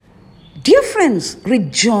Dear friends,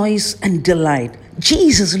 rejoice and delight.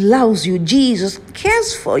 Jesus loves you. Jesus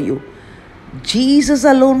cares for you. Jesus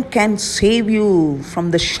alone can save you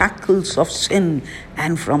from the shackles of sin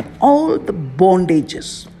and from all the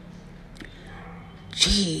bondages.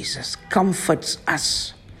 Jesus comforts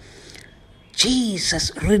us.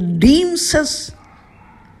 Jesus redeems us.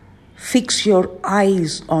 Fix your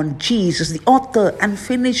eyes on Jesus, the author and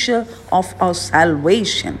finisher of our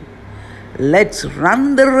salvation. Let's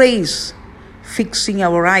run the race, fixing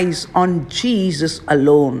our eyes on Jesus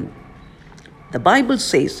alone. The Bible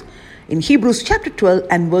says in Hebrews chapter 12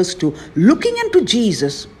 and verse 2, looking unto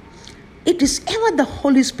Jesus, it is ever the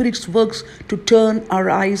Holy Spirit's works to turn our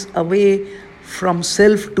eyes away from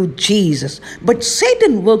self to Jesus. But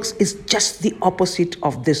Satan's works is just the opposite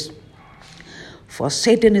of this. For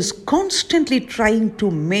Satan is constantly trying to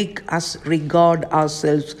make us regard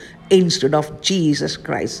ourselves instead of Jesus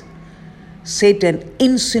Christ. Satan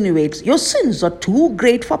insinuates your sins are too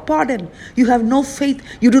great for pardon. You have no faith.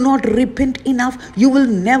 You do not repent enough. You will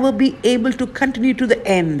never be able to continue to the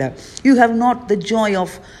end. You have not the joy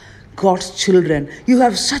of God's children. You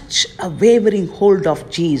have such a wavering hold of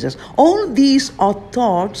Jesus. All these are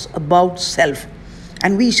thoughts about self,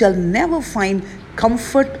 and we shall never find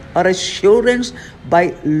comfort or assurance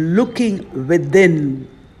by looking within.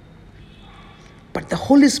 But the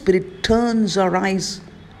Holy Spirit turns our eyes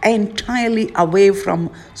entirely away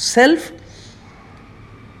from self.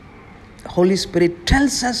 The Holy Spirit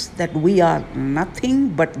tells us that we are nothing,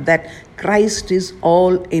 but that Christ is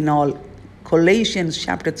all in all. Colossians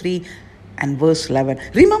chapter 3 and verse 11.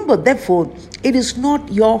 Remember, therefore, it is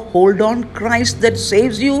not your hold on Christ that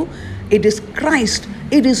saves you. It is Christ.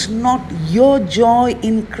 It is not your joy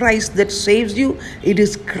in Christ that saves you. It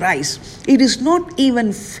is Christ. It is not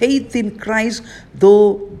even faith in Christ,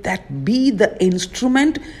 though that be the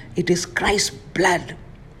instrument. It is Christ's blood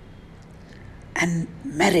and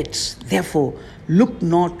merits. Therefore, look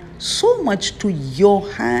not so much to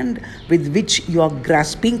your hand with which you are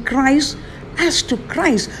grasping Christ as to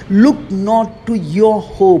Christ. Look not to your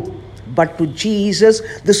hope, but to Jesus,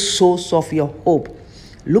 the source of your hope.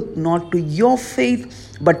 Look not to your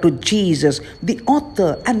faith, but to Jesus, the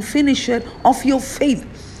author and finisher of your faith.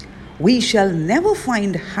 We shall never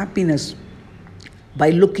find happiness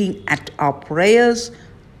by looking at our prayers,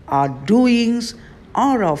 our doings,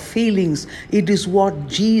 or our feelings. It is what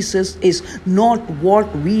Jesus is, not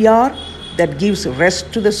what we are, that gives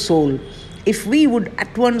rest to the soul. If we would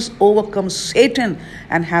at once overcome Satan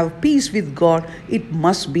and have peace with God, it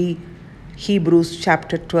must be Hebrews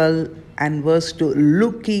chapter 12 and verse 2,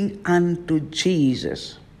 looking unto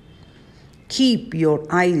Jesus. Keep your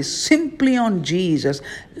eyes simply on Jesus.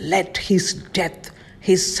 Let his death,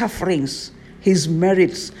 his sufferings, his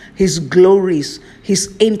merits, his glories,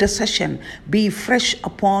 his intercession be fresh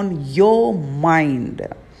upon your mind.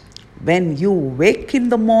 When you wake in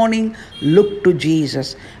the morning, look to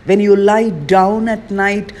Jesus. When you lie down at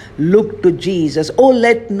night, look to Jesus. Oh,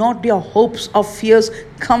 let not your hopes or fears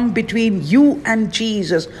come between you and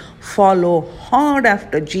Jesus. Follow hard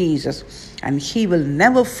after Jesus, and he will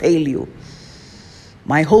never fail you.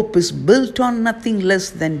 My hope is built on nothing less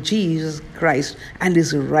than Jesus Christ and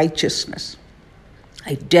his righteousness.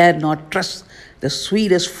 I dare not trust the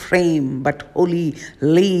sweetest frame, but wholly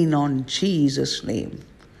lean on Jesus' name.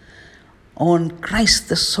 On Christ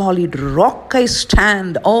the solid rock I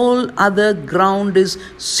stand, all other ground is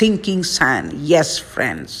sinking sand. Yes,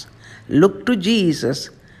 friends, look to Jesus,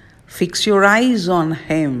 fix your eyes on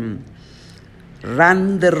him.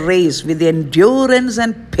 Run the race with endurance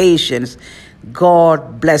and patience.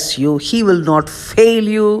 God bless you. He will not fail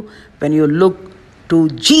you when you look to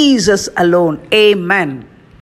Jesus alone. Amen.